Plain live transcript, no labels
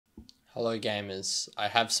Hello gamers, I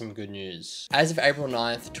have some good news. As of April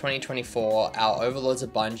 9th, 2024, our overlords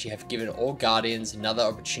of Bungie have given all Guardians another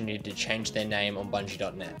opportunity to change their name on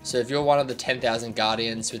Bungie.net. So if you're one of the 10,000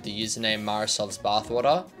 Guardians with the username Marasov's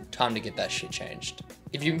Bathwater, time to get that shit changed.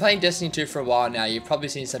 If you've been playing Destiny 2 for a while now, you've probably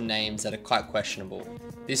seen some names that are quite questionable.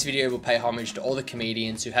 This video will pay homage to all the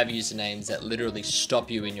comedians who have usernames that literally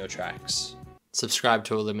stop you in your tracks. Subscribe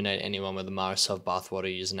to eliminate anyone with a Marasov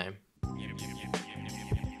Bathwater username.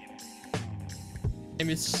 Name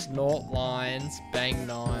is Snort Lines, Bang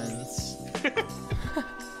Nines.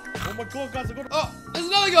 Oh my god, guys, I got. Oh, there's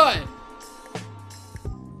another guy!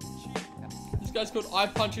 This guy's called I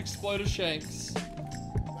Punch Exploder Shanks.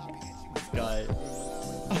 This guy.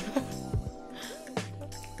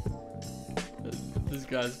 This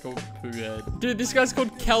guy's called Poohead. Dude, this guy's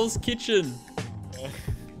called Kel's Kitchen.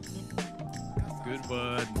 Good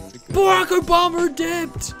one. Barack Obama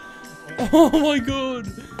dipped! Oh my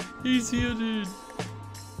god! He's here, dude.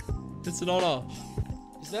 It's an honor.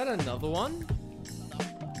 Is that another one?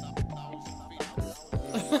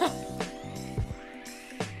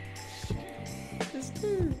 There's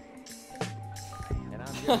two.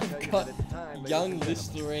 I've got young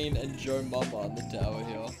Listerine and Joe Mama on the tower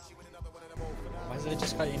here. Why is there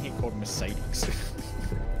just a guy in here called Mercedes?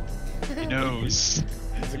 He knows.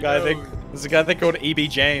 There's a guy they called EB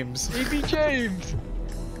James. EB James!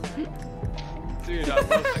 Dude,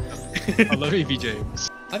 I love EB James.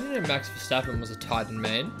 I didn't know Max Verstappen was a Titan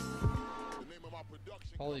main.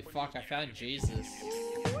 Holy fuck, I found Jesus.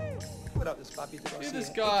 What up, this Bobby? Look at this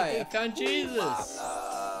guy, I found Jesus.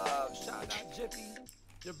 Shout out Jiffy,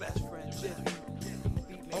 your best friend Jiffy.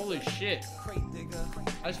 Holy shit. Crate digger.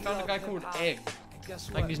 I just found a guy called Egg.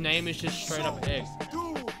 Like his name is just straight up Egg.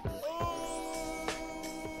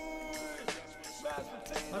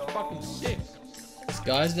 That's fucking sick. This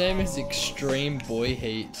guy's name is Extreme Boy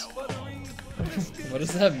Heat. What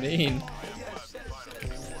does that mean?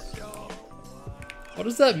 What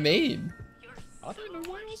does that mean? I don't know,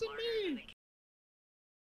 what does it mean?